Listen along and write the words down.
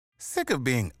Sick of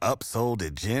being upsold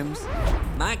at gyms?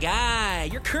 My guy,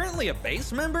 you're currently a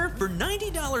base member? For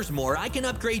 $90 more, I can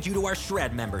upgrade you to our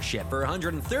Shred membership. For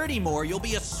 $130 more, you'll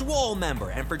be a Swole member.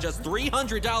 And for just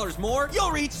 $300 more, you'll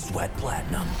reach Sweat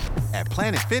Platinum. At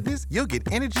Planet Fitness, you'll get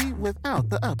energy without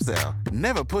the upsell.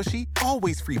 Never pushy,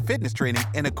 always free fitness training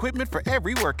and equipment for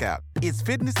every workout. It's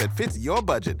fitness that fits your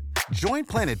budget. Join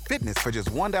Planet Fitness for just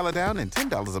 $1 down and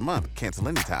 $10 a month. Cancel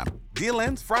anytime. Deal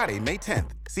ends Friday, May 10th.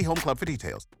 See Home Club for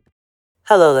details.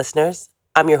 Hello, listeners.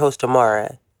 I'm your host,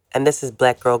 Amara, and this is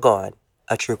Black Girl Gone,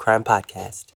 a true crime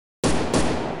podcast.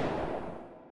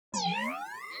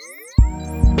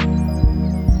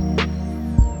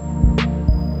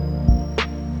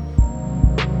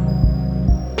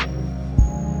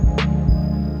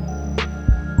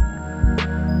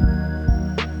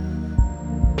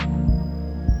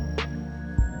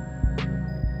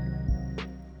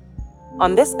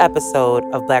 On this episode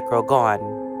of Black Girl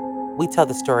Gone, we tell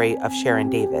the story of Sharon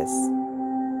Davis,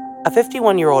 a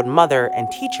 51-year-old mother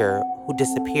and teacher who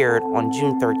disappeared on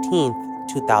June 13th,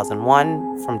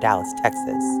 2001 from Dallas,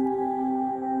 Texas.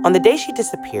 On the day she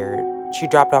disappeared, she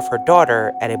dropped off her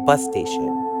daughter at a bus station,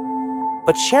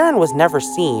 but Sharon was never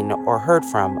seen or heard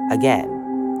from again.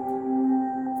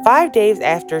 5 days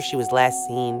after she was last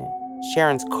seen,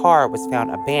 Sharon's car was found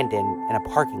abandoned in a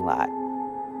parking lot.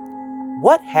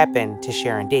 What happened to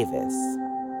Sharon Davis?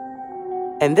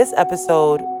 In this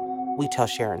episode, we tell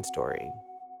Sharon's story.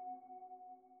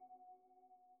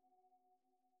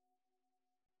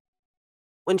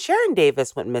 When Sharon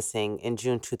Davis went missing in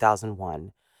June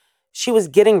 2001, she was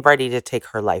getting ready to take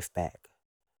her life back.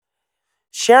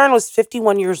 Sharon was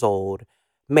 51 years old,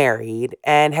 married,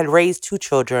 and had raised 2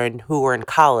 children who were in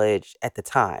college at the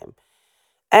time.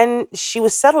 And she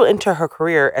was settled into her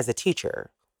career as a teacher.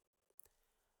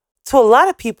 To a lot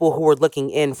of people who were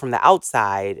looking in from the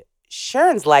outside,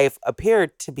 Sharon's life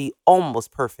appeared to be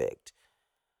almost perfect.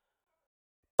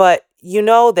 But you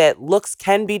know that looks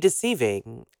can be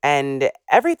deceiving, and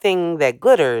everything that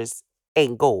glitters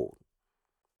ain't gold.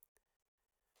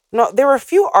 Now, there were a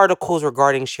few articles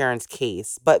regarding Sharon's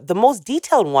case, but the most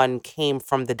detailed one came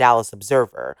from the Dallas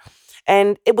Observer,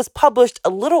 and it was published a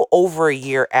little over a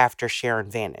year after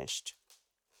Sharon vanished.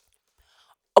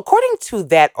 According to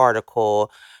that article,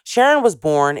 Sharon was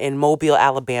born in Mobile,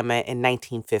 Alabama in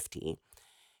 1950.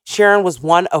 Sharon was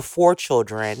one of 4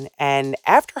 children, and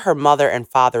after her mother and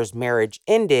father's marriage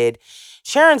ended,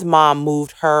 Sharon's mom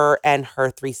moved her and her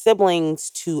 3 siblings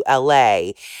to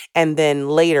LA and then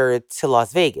later to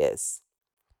Las Vegas.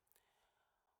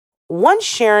 Once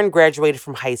Sharon graduated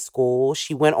from high school,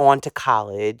 she went on to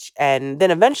college and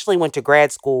then eventually went to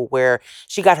grad school where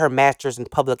she got her master's in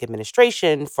public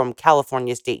administration from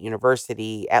California State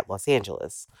University at Los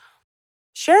Angeles.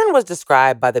 Sharon was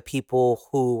described by the people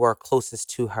who were closest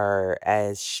to her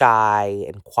as shy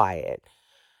and quiet.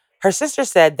 Her sister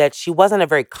said that she wasn't a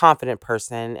very confident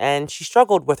person and she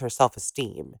struggled with her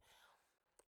self-esteem.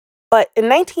 But in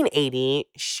 1980,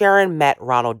 Sharon met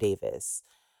Ronald Davis.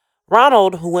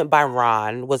 Ronald, who went by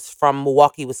Ron, was from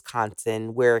Milwaukee,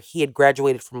 Wisconsin, where he had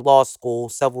graduated from law school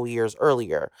several years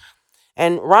earlier.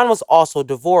 And Ron was also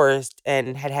divorced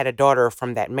and had had a daughter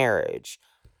from that marriage.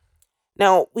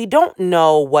 Now, we don't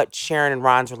know what Sharon and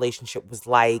Ron's relationship was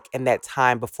like in that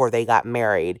time before they got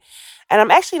married. And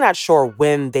I'm actually not sure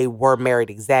when they were married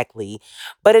exactly,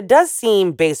 but it does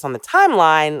seem, based on the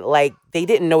timeline, like they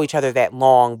didn't know each other that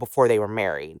long before they were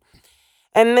married.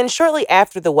 And then shortly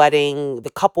after the wedding, the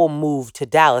couple moved to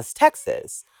Dallas,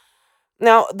 Texas.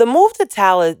 Now, the move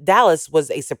to Dallas was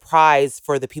a surprise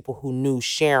for the people who knew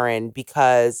Sharon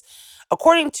because,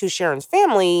 according to Sharon's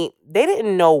family, they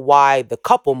didn't know why the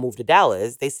couple moved to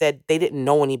Dallas. They said they didn't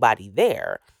know anybody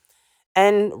there.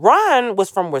 And Ron was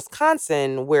from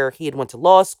Wisconsin, where he had went to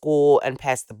law school and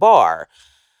passed the bar.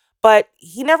 But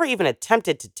he never even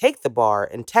attempted to take the bar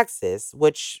in Texas,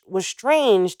 which was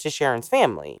strange to Sharon's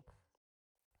family.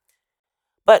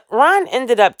 But Ron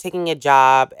ended up taking a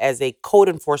job as a code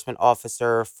enforcement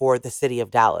officer for the city of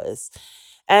Dallas,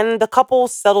 and the couple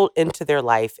settled into their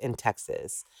life in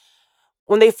Texas.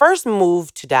 When they first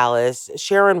moved to Dallas,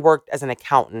 Sharon worked as an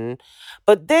accountant,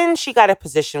 but then she got a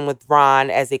position with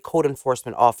Ron as a code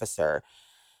enforcement officer.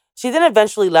 She then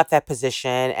eventually left that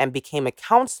position and became a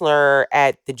counselor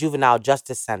at the Juvenile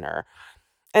Justice Center.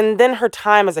 And then her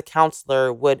time as a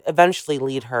counselor would eventually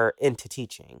lead her into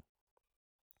teaching.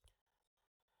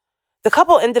 The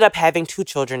couple ended up having 2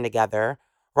 children together,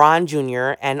 Ron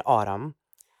Jr. and Autumn.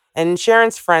 And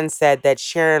Sharon's friend said that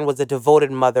Sharon was a devoted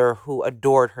mother who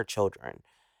adored her children.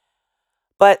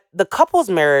 But the couple's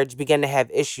marriage began to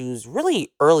have issues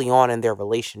really early on in their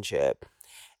relationship.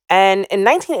 And in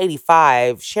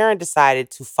 1985, Sharon decided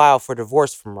to file for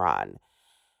divorce from Ron.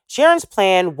 Sharon's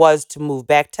plan was to move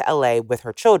back to LA with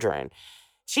her children.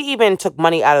 She even took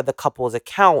money out of the couple's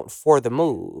account for the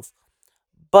move.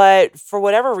 But for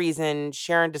whatever reason,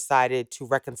 Sharon decided to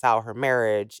reconcile her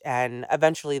marriage, and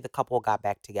eventually the couple got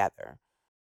back together.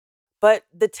 But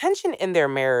the tension in their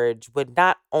marriage would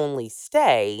not only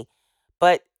stay,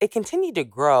 but it continued to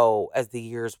grow as the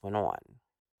years went on.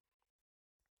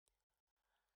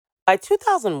 By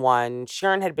 2001,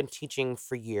 Sharon had been teaching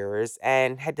for years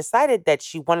and had decided that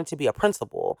she wanted to be a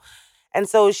principal. And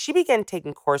so she began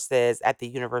taking courses at the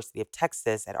University of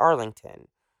Texas at Arlington.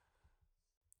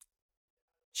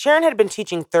 Sharon had been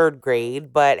teaching third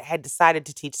grade, but had decided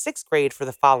to teach sixth grade for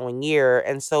the following year.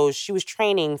 And so she was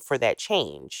training for that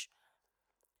change.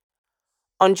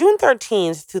 On June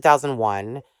 13th,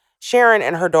 2001, Sharon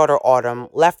and her daughter Autumn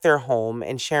left their home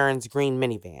in Sharon's green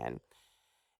minivan.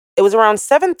 It was around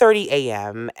 7:30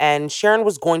 a.m. and Sharon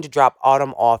was going to drop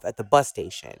Autumn off at the bus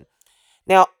station.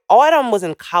 Now, Autumn was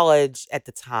in college at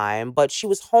the time, but she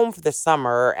was home for the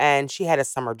summer and she had a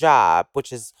summer job,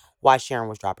 which is why Sharon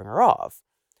was dropping her off.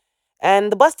 And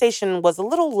the bus station was a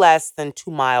little less than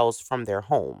 2 miles from their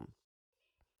home.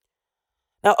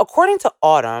 Now, according to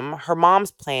Autumn, her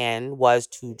mom's plan was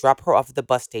to drop her off at the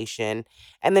bus station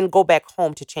and then go back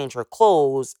home to change her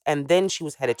clothes, and then she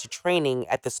was headed to training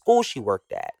at the school she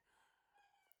worked at.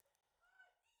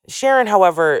 Sharon,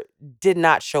 however, did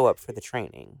not show up for the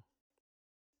training.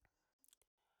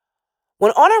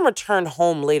 When Autumn returned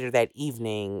home later that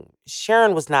evening,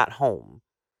 Sharon was not home.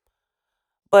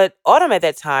 But Autumn at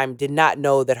that time did not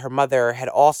know that her mother had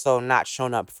also not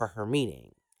shown up for her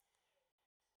meeting.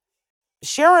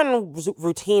 Sharon's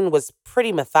routine was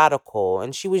pretty methodical,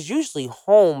 and she was usually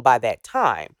home by that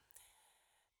time.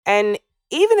 And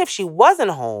even if she wasn't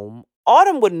home,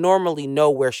 Autumn would normally know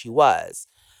where she was.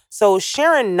 So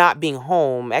Sharon not being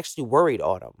home actually worried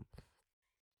Autumn.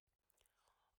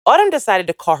 Autumn decided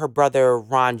to call her brother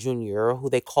Ron Jr., who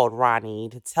they called Ronnie,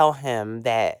 to tell him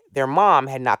that their mom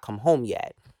had not come home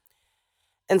yet.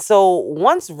 And so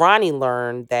once Ronnie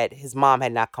learned that his mom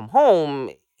had not come home,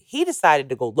 he decided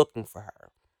to go looking for her.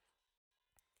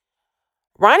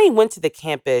 Ronnie went to the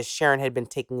campus Sharon had been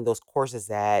taking those courses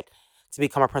at to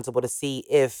become a principal to see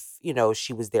if,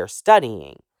 she was there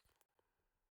studying.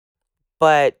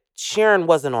 But Sharon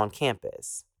wasn't on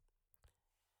campus.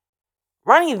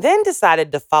 Ronnie then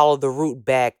decided to follow the route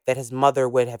back that his mother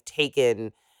would have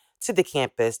taken to the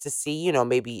campus to see,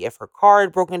 maybe if her car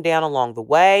had broken down along the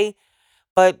way.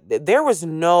 But there was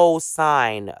no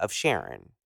sign of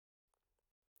Sharon.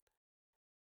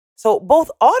 So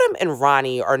both Autumn and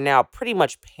Ronnie are now pretty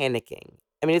much panicking.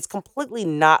 I mean, it's completely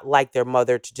not like their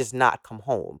mother to just not come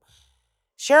home.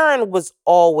 Sharon was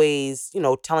always,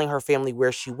 telling her family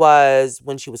where she was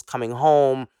when she was coming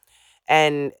home.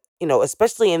 And,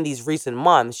 especially in these recent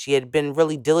months, she had been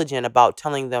really diligent about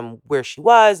telling them where she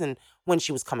was and when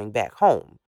she was coming back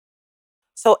home.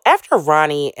 So after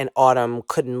Ronnie and Autumn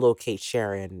couldn't locate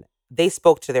Sharon, they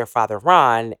spoke to their father,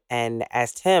 Ron, and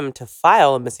asked him to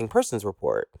file a missing persons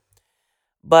report.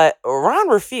 But Ron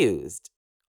refused.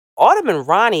 Autumn and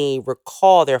Ronnie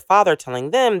recall their father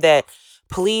telling them that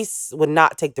police would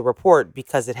not take the report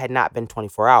because it had not been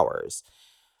 24 hours,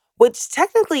 which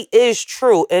technically is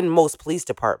true in most police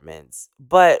departments.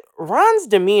 But Ron's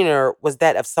demeanor was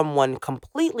that of someone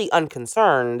completely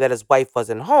unconcerned that his wife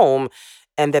wasn't home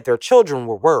and that their children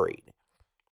were worried.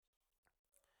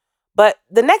 But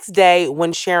the next day,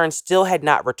 when Sharon still had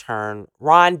not returned,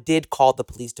 Ron did call the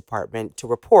police department to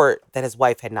report that his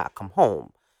wife had not come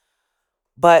home.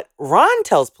 But Ron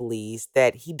tells police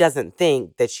that he doesn't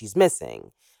think that she's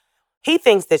missing. He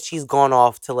thinks that she's gone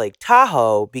off to Lake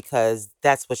Tahoe because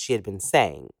that's what she had been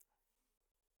saying.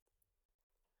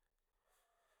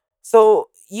 So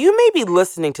you may be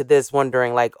listening to this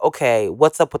wondering, like, okay,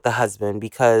 what's up with the husband?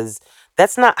 Because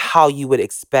that's not how you would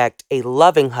expect a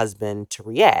loving husband to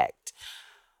react.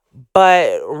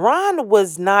 But Ron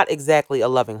was not exactly a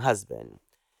loving husband.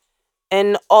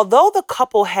 And although the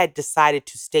couple had decided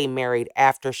to stay married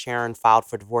after Sharon filed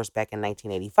for divorce back in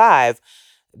 1985,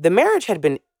 the marriage had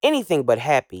been anything but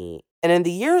happy. And in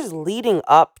the years leading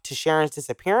up to Sharon's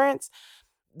disappearance,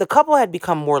 the couple had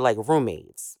become more like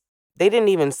roommates. They didn't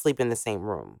even sleep in the same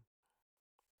room.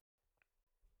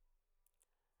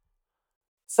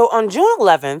 So on June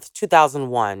 11th,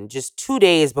 2001, just 2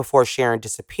 days before Sharon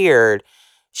disappeared,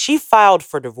 she filed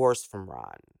for divorce from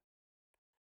Ron.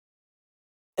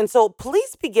 And so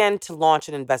police began to launch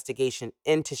an investigation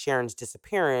into Sharon's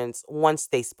disappearance once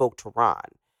they spoke to Ron.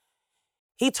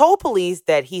 He told police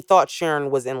that he thought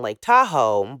Sharon was in Lake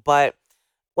Tahoe, but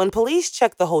When police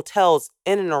checked the hotels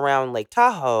in and around Lake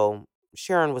Tahoe,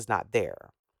 Sharon was not there.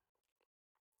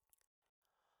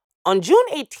 On June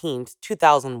 18th,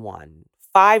 2001,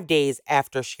 5 days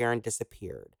after Sharon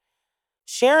disappeared,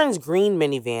 Sharon's green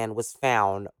minivan was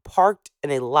found parked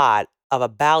in a lot of a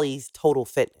Bally's Total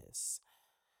Fitness.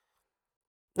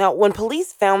 Now, when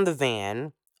police found the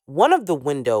van, one of the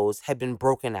windows had been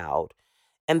broken out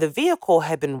and the vehicle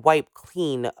had been wiped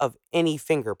clean of any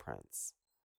fingerprints.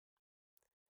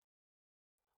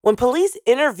 When police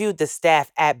interviewed the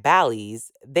staff at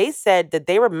Bally's, they said that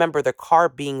they remember the car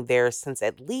being there since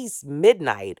at least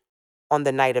midnight on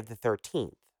the night of the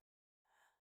 13th.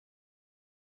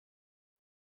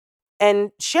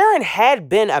 And Sharon had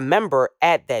been a member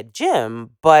at that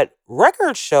gym, but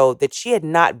records showed that she had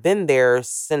not been there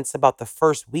since about the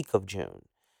first week of June.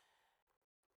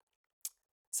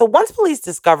 So once police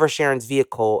discover Sharon's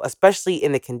vehicle, especially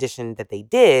in the condition that they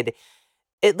did,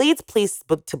 it leads police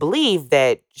to believe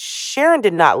that Sharon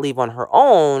did not leave on her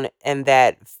own and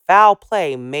that foul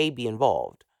play may be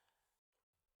involved.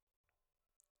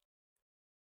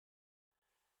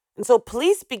 And so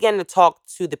police began to talk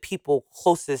to the people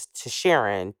closest to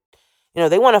Sharon.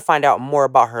 They want to find out more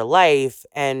about her life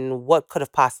and what could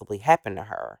have possibly happened to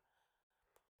her.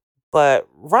 But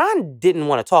Ron didn't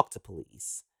want to talk to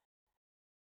police.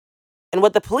 And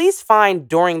what the police find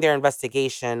during their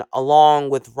investigation, along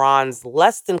with Ron's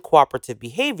less than cooperative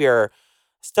behavior,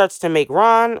 starts to make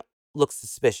Ron look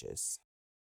suspicious.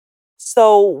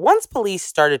 So once police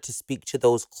started to speak to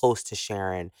those close to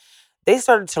Sharon, they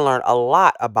started to learn a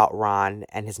lot about Ron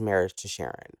and his marriage to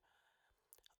Sharon.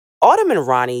 Autumn and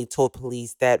Ronnie told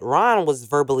police that Ron was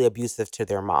verbally abusive to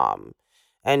their mom,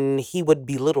 and he would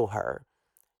belittle her.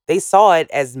 They saw it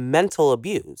as mental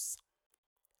abuse.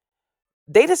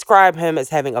 They describe him as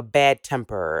having a bad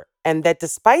temper, and that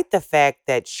despite the fact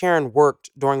that Sharon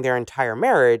worked during their entire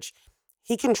marriage,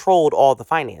 he controlled all the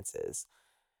finances.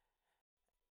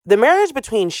 The marriage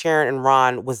between Sharon and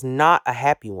Ron was not a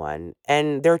happy one,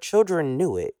 and their children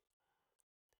knew it.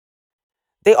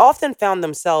 They often found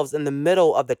themselves in the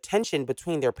middle of the tension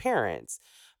between their parents,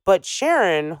 but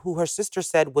Sharon, who her sister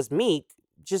said was meek,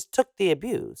 just took the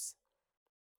abuse.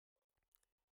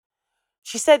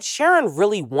 She said Sharon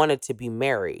really wanted to be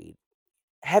married.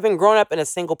 Having grown up in a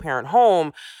single parent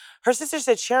home, her sister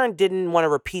said Sharon didn't want to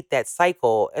repeat that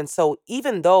cycle. And so,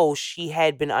 even though she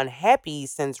had been unhappy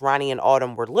since Ronnie and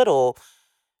Autumn were little,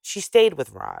 she stayed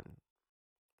with Ron.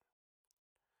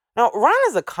 Now, Ron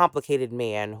is a complicated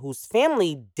man whose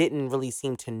family didn't really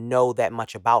seem to know that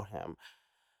much about him.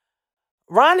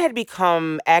 Ron had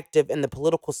become active in the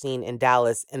political scene in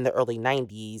Dallas in the early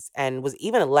 90s and was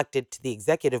even elected to the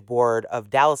executive board of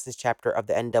Dallas's chapter of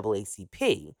the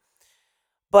NAACP.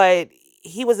 But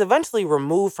he was eventually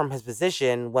removed from his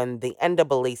position when the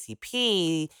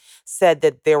NAACP said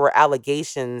that there were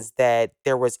allegations that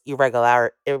there was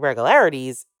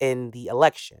irregularities in the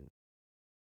election.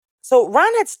 So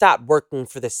Ron had stopped working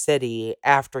for the city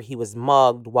after he was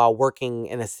mugged while working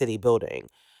in a city building.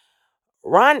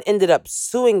 Ron ended up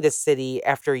suing the city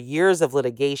after years of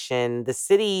litigation. The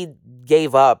city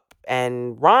gave up,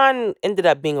 and Ron ended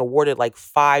up being awarded like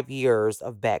 5 years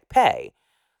of back pay.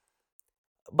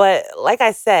 But like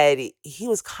I said, he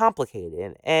was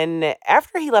complicated. And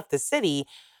after he left the city,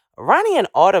 Ronnie and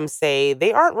Autumn say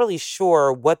they aren't really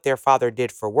sure what their father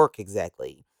did for work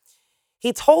exactly.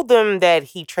 He told them that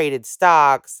he traded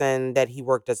stocks and that he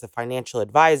worked as a financial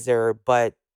advisor,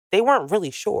 but they weren't really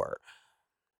sure.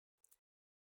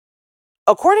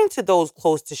 According to those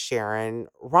close to Sharon,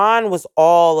 Ron was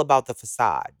all about the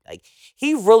facade. Like,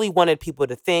 he really wanted people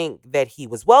to think that he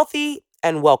was wealthy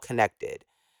and well connected.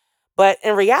 But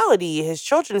in reality, his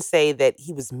children say that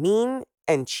he was mean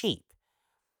and cheap.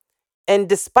 And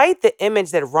despite the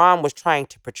image that Ron was trying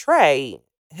to portray,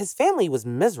 his family was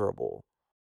miserable.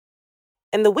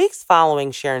 In the weeks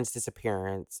following Sharon's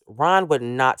disappearance, Ron would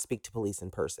not speak to police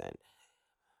in person.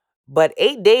 But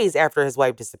 8 days after his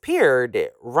wife disappeared,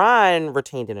 Ron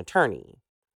retained an attorney.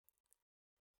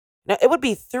 Now, it would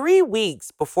be 3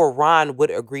 weeks before Ron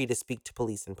would agree to speak to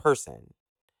police in person.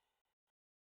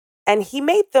 And he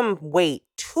made them wait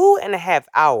 2.5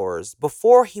 hours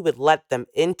before he would let them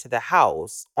into the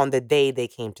house on the day they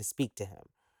came to speak to him.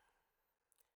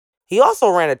 He also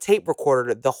ran a tape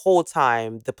recorder the whole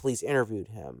time the police interviewed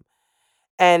him.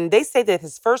 And they say that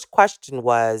his first question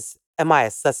was, "Am I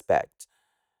a suspect?"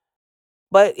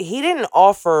 But he didn't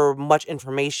offer much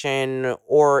information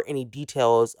or any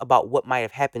details about what might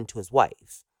have happened to his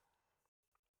wife.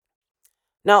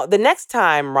 Now, the next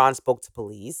time Ron spoke to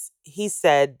police, he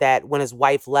said that when his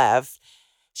wife left,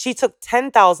 she took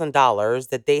 $10,000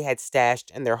 that they had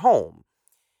stashed in their home.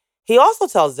 He also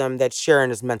tells them that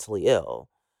Sharon is mentally ill.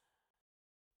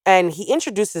 And he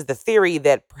introduces the theory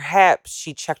that perhaps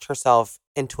she checked herself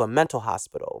into a mental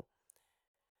hospital,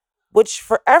 which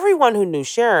for everyone who knew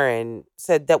Sharon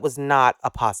said that was not a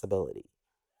possibility.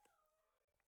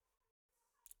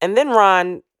 And then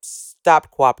Ron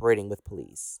stopped cooperating with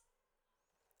police.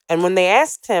 And when they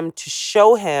asked him to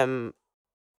show him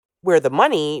where the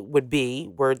money would be,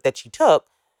 where that she took,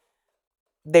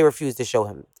 they refused to show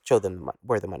them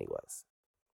where the money was.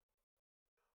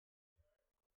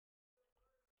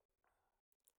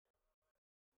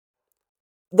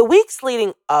 The weeks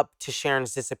leading up to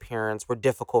Sharon's disappearance were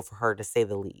difficult for her, to say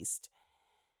the least.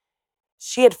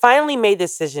 She had finally made the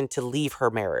decision to leave her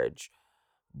marriage,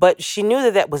 but she knew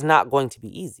that that was not going to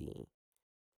be easy.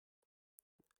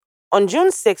 On June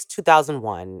 6,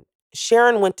 2001,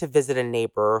 Sharon went to visit a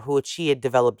neighbor who she had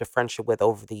developed a friendship with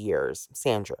over the years,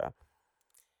 Sandra.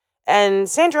 And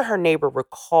Sandra, her neighbor,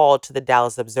 recalled to the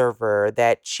Dallas Observer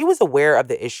that she was aware of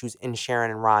the issues in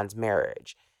Sharon and Ron's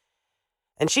marriage.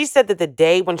 And she said that the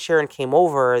day when Sharon came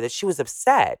over, that she was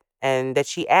upset and that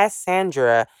she asked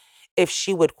Sandra if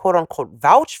she would quote unquote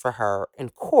vouch for her in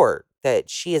court that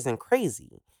she isn't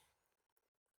crazy.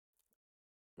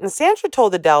 And Sandra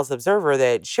told the Dallas Observer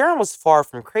that Sharon was far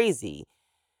from crazy,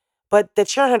 but that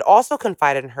Sharon had also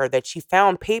confided in her that she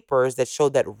found papers that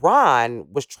showed that Ron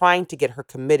was trying to get her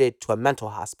committed to a mental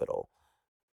hospital.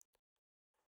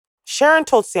 Sharon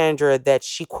told Sandra that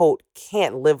she, quote,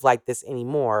 can't live like this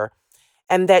anymore,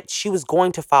 and that she was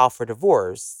going to file for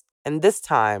divorce. And this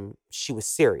time, she was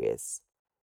serious.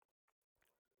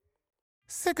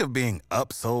 Sick of being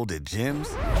upsold at gyms?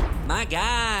 My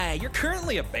guy, you're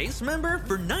currently a base member?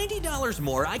 For $90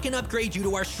 more, I can upgrade you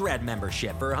to our Shred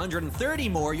membership. For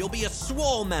 $130 more, you'll be a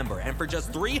Swole member. And for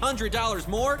just $300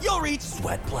 more, you'll reach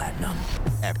Sweat Platinum.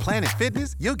 At Planet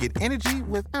Fitness, you'll get energy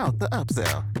without the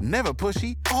upsell. Never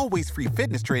pushy, always free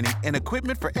fitness training and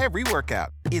equipment for every workout.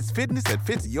 It's fitness that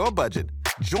fits your budget.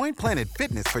 Join Planet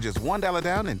Fitness for just $1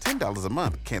 down and $10 a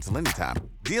month. Cancel anytime.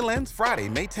 Deal ends Friday,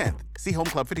 May 10th. See Home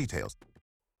Club for details.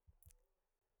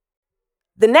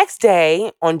 The next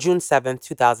day, on June 7th,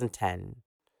 2010,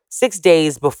 6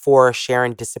 days before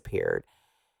Sharon disappeared,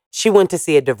 she went to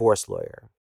see a divorce lawyer.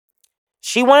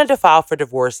 She wanted to file for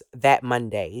divorce that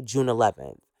Monday, June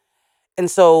 11th. And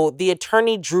so the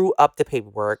attorney drew up the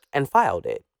paperwork and filed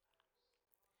it.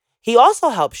 He also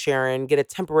helped Sharon get a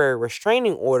temporary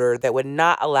restraining order that would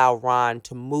not allow Ron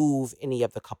to move any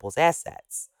of the couple's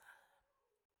assets.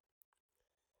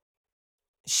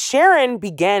 Sharon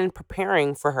began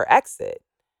preparing for her exit,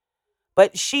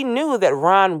 but she knew that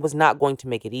Ron was not going to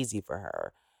make it easy for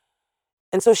her.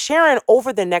 And so Sharon,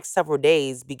 over the next several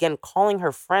days, began calling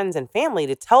her friends and family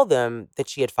to tell them that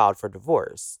she had filed for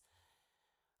divorce.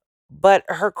 But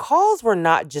her calls were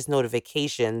not just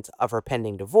notifications of her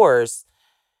pending divorce.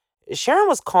 Sharon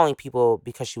was calling people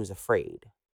because she was afraid.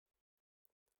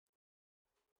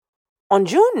 On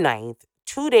June 9th,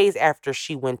 2 days after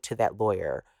she went to that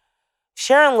lawyer,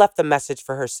 Sharon left a message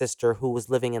for her sister who was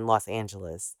living in Los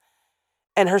Angeles.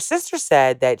 And her sister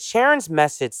said that Sharon's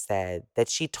message said that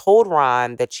she told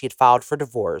Ron that she had filed for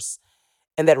divorce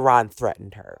and that Ron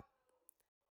threatened her.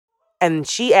 And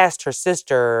she asked her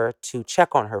sister to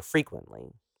check on her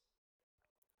frequently.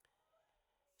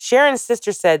 Sharon's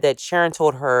sister said that Sharon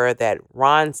told her that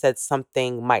Ron said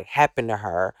something might happen to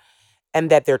her and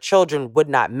that their children would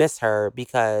not miss her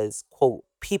because, quote,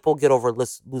 people get over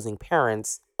losing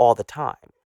parents all the time.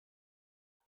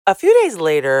 A few days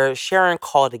later, Sharon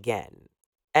called again.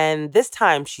 And this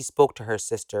time she spoke to her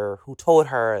sister, who told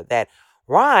her that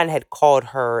Ron had called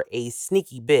her a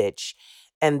sneaky bitch.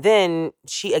 And then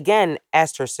she again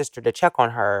asked her sister to check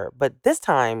on her, but this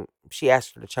time she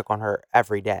asked her to check on her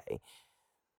every day.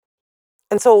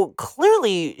 And so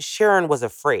clearly Sharon was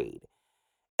afraid.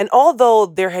 And although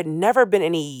there had never been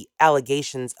any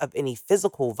allegations of any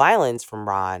physical violence from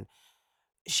Ron,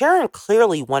 Sharon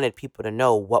clearly wanted people to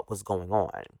know what was going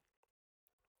on.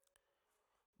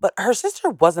 But her sister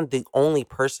wasn't the only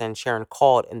person Sharon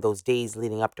called in those days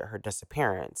leading up to her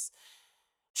disappearance.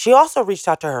 She also reached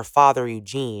out to her father,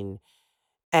 Eugene,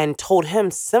 and told him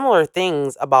similar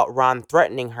things about Ron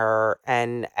threatening her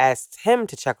and asked him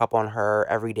to check up on her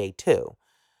every day, too.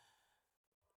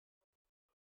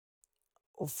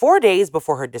 4 days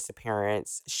before her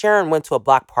disappearance, Sharon went to a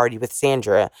block party with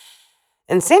Sandra.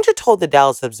 And Sandra told the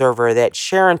Dallas Observer that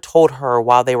Sharon told her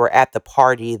while they were at the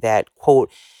party that,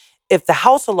 quote, if the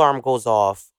house alarm goes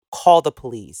off, call the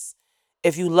police.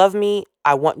 If you love me,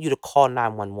 I want you to call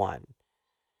 911.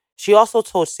 She also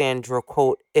told Sandra,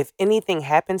 quote, if anything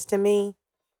happens to me,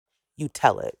 you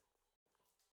tell it.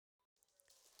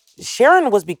 Sharon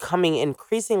was becoming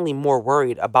increasingly more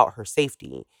worried about her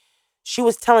safety. She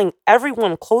was telling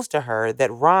everyone close to her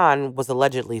that Ron was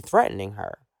allegedly threatening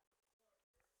her.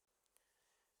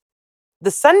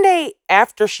 The Sunday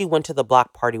after she went to the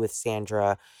block party with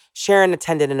Sandra, Sharon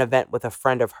attended an event with a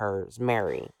friend of hers,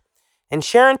 Mary. And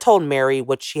Sharon told Mary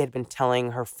what she had been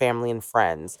telling her family and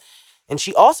friends. And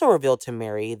she also revealed to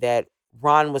Mary that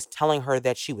Ron was telling her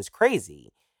that she was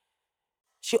crazy.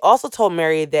 She also told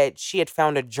Mary that she had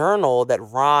found a journal that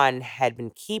Ron had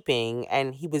been keeping,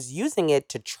 and he was using it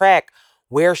to track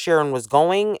where Sharon was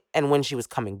going and when she was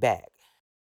coming back.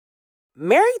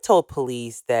 Mary told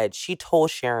police that she told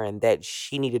Sharon that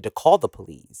she needed to call the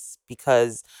police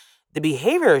because the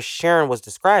behavior Sharon was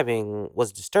describing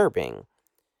was disturbing.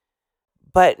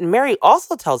 But Mary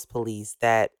also tells police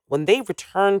that when they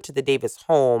returned to the Davis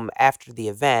home after the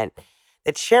event,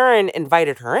 that Sharon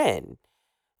invited her in,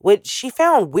 which she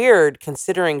found weird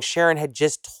considering Sharon had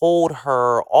just told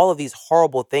her all of these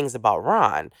horrible things about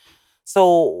Ron.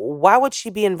 So why would she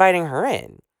be inviting her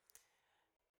in?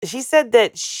 She said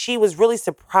that she was really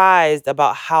surprised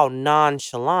about how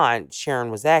nonchalant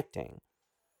Sharon was acting.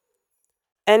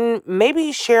 And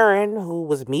maybe Sharon, who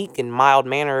was meek and mild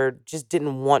mannered, just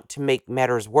didn't want to make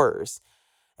matters worse.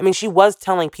 I mean, she was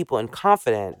telling people in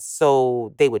confidence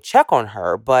so they would check on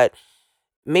her, but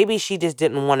maybe she just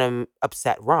didn't want to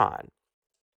upset Ron.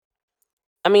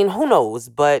 I mean, who knows?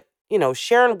 But,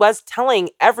 Sharon was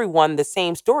telling everyone the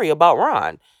same story about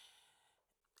Ron.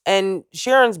 And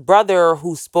Sharon's brother,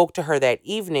 who spoke to her that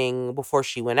evening before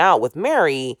she went out with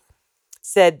Mary,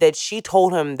 said that she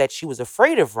told him that she was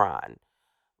afraid of Ron.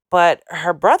 But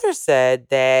her brother said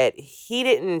that he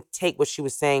didn't take what she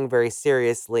was saying very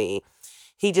seriously.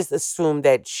 He just assumed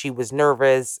that she was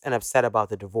nervous and upset about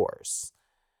the divorce.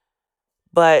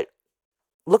 But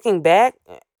looking back,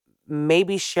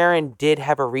 maybe Sharon did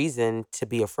have a reason to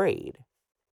be afraid.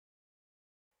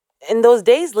 In those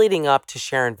days leading up to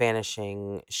Sharon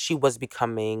vanishing, she was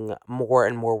becoming more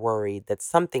and more worried that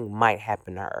something might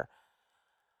happen to her.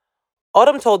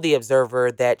 Autumn told the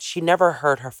Observer that she never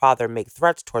heard her father make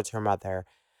threats towards her mother,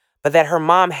 but that her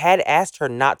mom had asked her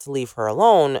not to leave her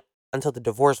alone until the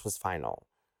divorce was final.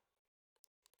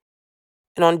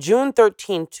 And on June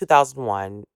 13th,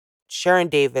 2001, Sharon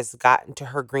Davis got into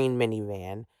her green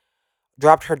minivan,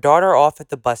 dropped her daughter off at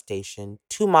the bus station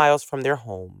 2 miles from their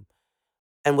home,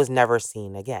 and was never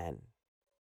seen again.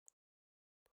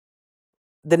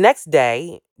 The next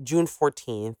day, June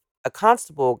 14th, a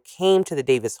constable came to the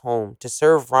Davis home to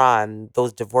serve Ron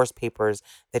those divorce papers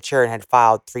that Sharon had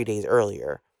filed 3 days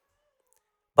earlier.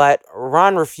 But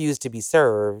Ron refused to be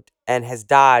served and has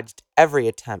dodged every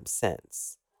attempt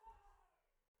since.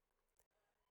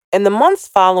 In the months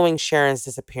following Sharon's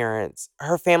disappearance,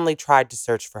 her family tried to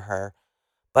search for her,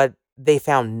 but they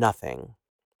found nothing.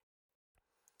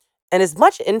 And as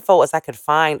much info as I could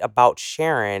find about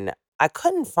Sharon, I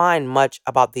couldn't find much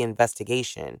about the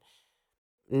investigation.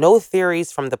 No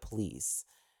theories from the police.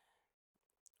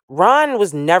 Ron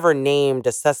was never named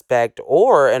a suspect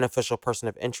or an official person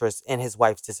of interest in his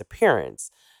wife's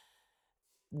disappearance.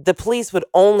 The police would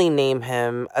only name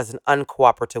him as an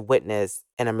uncooperative witness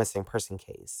in a missing person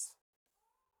case.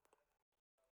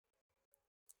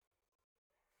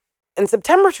 In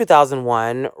September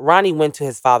 2001, Ronnie went to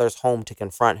his father's home to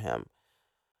confront him.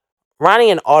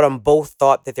 Ronnie and Autumn both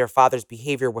thought that their father's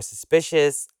behavior was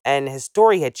suspicious, and his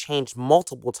story had changed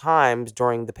multiple times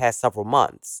during the past several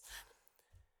months.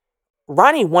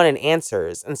 Ronnie wanted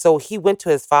answers, and so he went to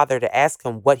his father to ask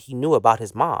him what he knew about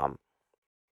his mom.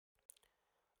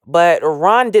 But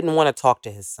Ron didn't want to talk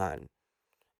to his son,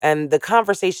 and the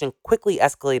conversation quickly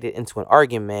escalated into an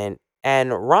argument,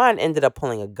 and Ron ended up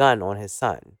pulling a gun on his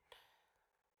son.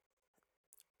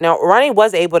 Now, Ronnie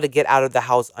was able to get out of the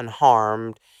house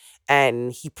unharmed,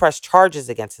 and he pressed charges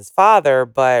against his father,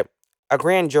 but a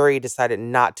grand jury decided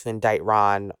not to indict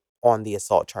Ron on the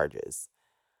assault charges.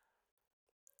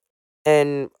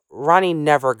 And Ronnie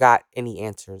never got any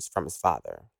answers from his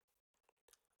father.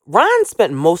 Ron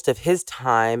spent most of his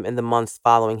time in the months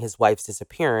following his wife's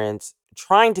disappearance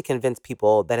trying to convince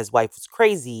people that his wife was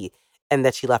crazy and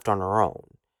that she left on her own.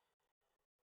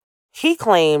 He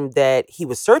claimed that he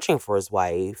was searching for his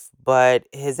wife, but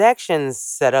his actions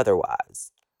said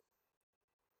otherwise.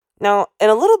 Now, in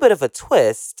a little bit of a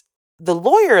twist, the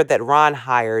lawyer that Ron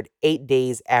hired 8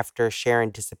 days after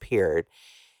Sharon disappeared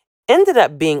ended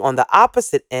up being on the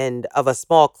opposite end of a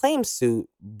small claim suit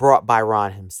brought by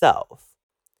Ron himself.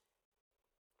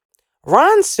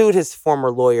 Ron sued his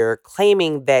former lawyer,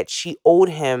 claiming that she owed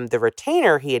him the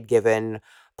retainer he had given,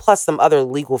 plus some other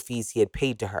legal fees he had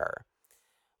paid to her.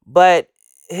 But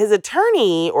his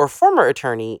attorney or former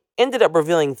attorney ended up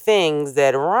revealing things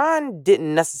that Ron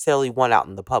didn't necessarily want out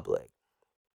in the public.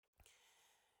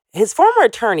 His former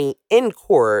attorney in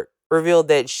court revealed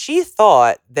that she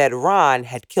thought that Ron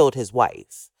had killed his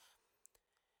wife.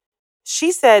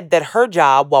 She said that her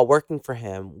job while working for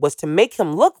him was to make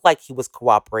him look like he was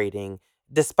cooperating,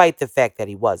 despite the fact that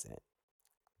he wasn't.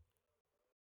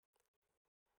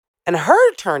 And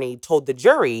her attorney told the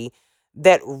jury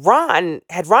that Ron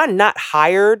not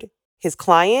hired his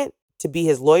client to be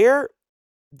his lawyer,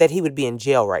 that he would be in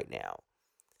jail right now.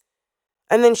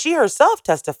 And then she herself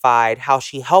testified how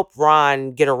she helped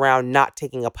Ron get around not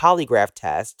taking a polygraph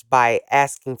test by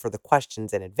asking for the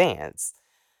questions in advance.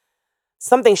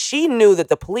 Something she knew that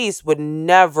the police would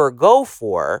never go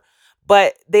for,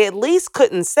 but they at least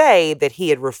couldn't say that he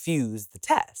had refused the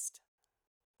test.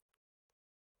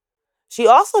 She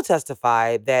also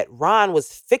testified that Ron was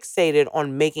fixated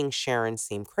on making Sharon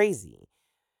seem crazy.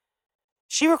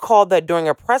 She recalled that during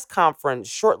a press conference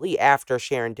shortly after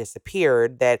Sharon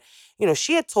disappeared, that,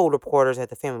 she had told reporters that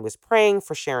the family was praying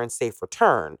for Sharon's safe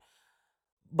return.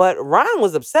 But Ron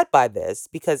was upset by this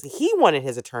because he wanted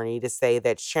his attorney to say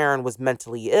that Sharon was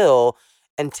mentally ill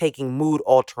and taking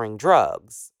mood-altering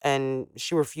drugs, and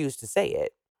she refused to say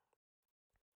it.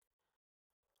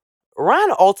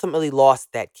 Ron ultimately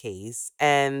lost that case,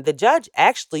 and the judge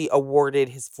actually awarded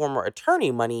his former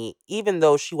attorney money, even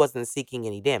though she wasn't seeking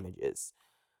any damages.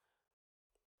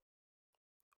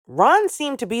 Ron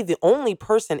seemed to be the only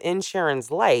person in Sharon's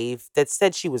life that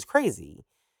said she was crazy.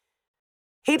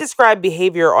 He described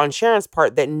behavior on Sharon's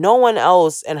part that no one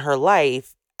else in her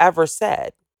life ever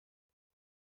said.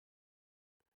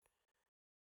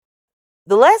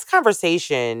 The last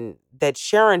conversation that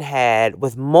Sharon had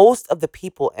with most of the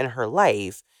people in her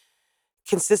life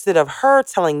consisted of her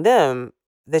telling them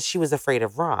that she was afraid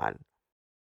of Ron.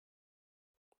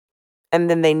 And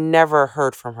then they never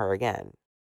heard from her again.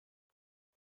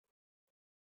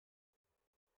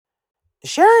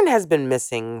 Sharon has been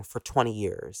missing for 20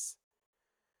 years.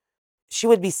 She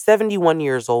would be 71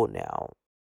 years old now,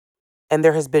 and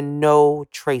there has been no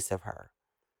trace of her.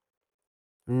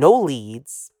 No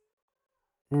leads,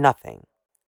 nothing.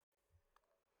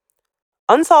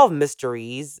 Unsolved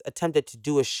Mysteries attempted to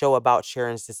do a show about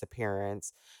Sharon's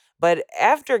disappearance, but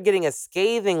after getting a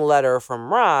scathing letter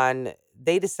from Ron,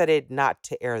 they decided not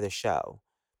to air the show.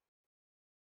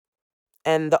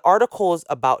 And the articles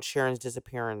about Sharon's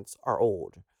disappearance are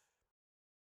old.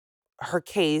 Her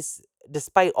case,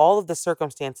 despite all of the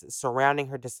circumstances surrounding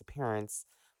her disappearance,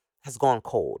 has gone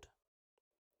cold.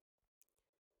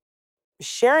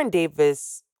 Sharon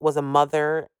Davis was a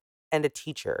mother and a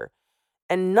teacher,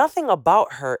 and nothing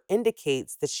about her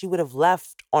indicates that she would have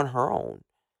left on her own.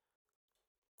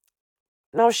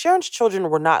 Now, Sharon's children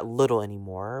were not little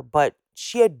anymore, but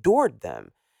she adored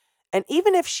them. And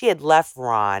even if she had left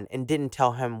Ron and didn't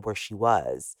tell him where she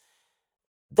was,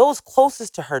 those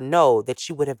closest to her know that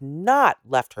she would have not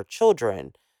left her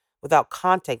children without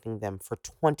contacting them for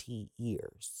 20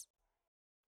 years.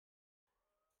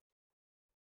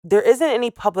 There isn't any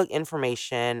public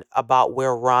information about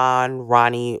where Ron,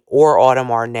 Ronnie, or Autumn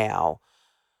are now.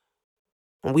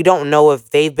 And we don't know if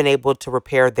they've been able to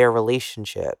repair their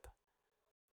relationship.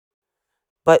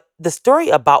 But the story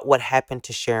about what happened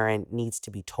to Sharon needs to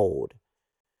be told.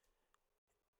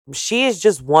 She is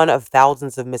just one of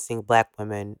thousands of missing Black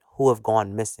women who have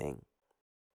gone missing.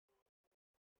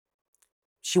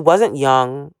 She wasn't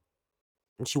young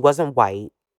and she wasn't white,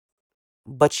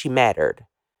 but she mattered.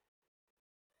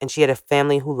 And she had a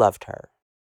family who loved her.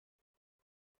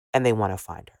 And they want to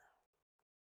find her.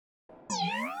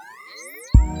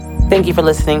 Thank you for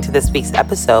listening to this week's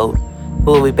episode.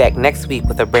 We'll be back next week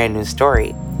with a brand new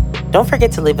story. Don't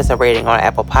forget to leave us a rating on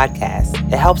Apple Podcasts.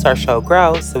 It helps our show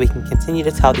grow so we can continue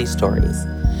to tell these stories.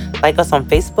 Like us on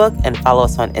Facebook and follow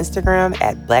us on Instagram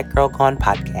at Black Girl Gone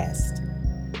Podcast.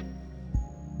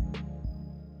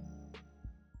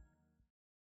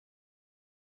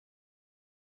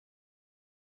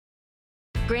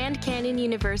 Grand Canyon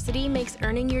University makes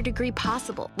earning your degree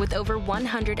possible with over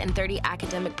 130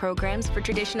 academic programs for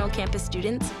traditional campus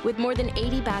students with more than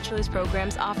 80 bachelor's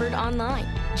programs offered online.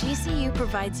 GCU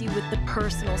provides you with the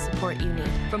personal support you need,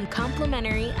 from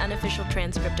complimentary unofficial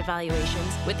transcript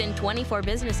evaluations within 24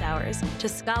 business hours to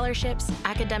scholarships,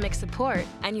 academic support,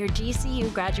 and your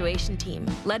GCU graduation team,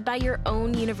 led by your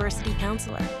own university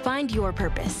counselor. Find your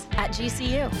purpose at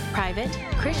GCU. Private,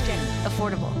 Christian,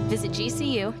 affordable. Visit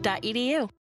gcu.edu.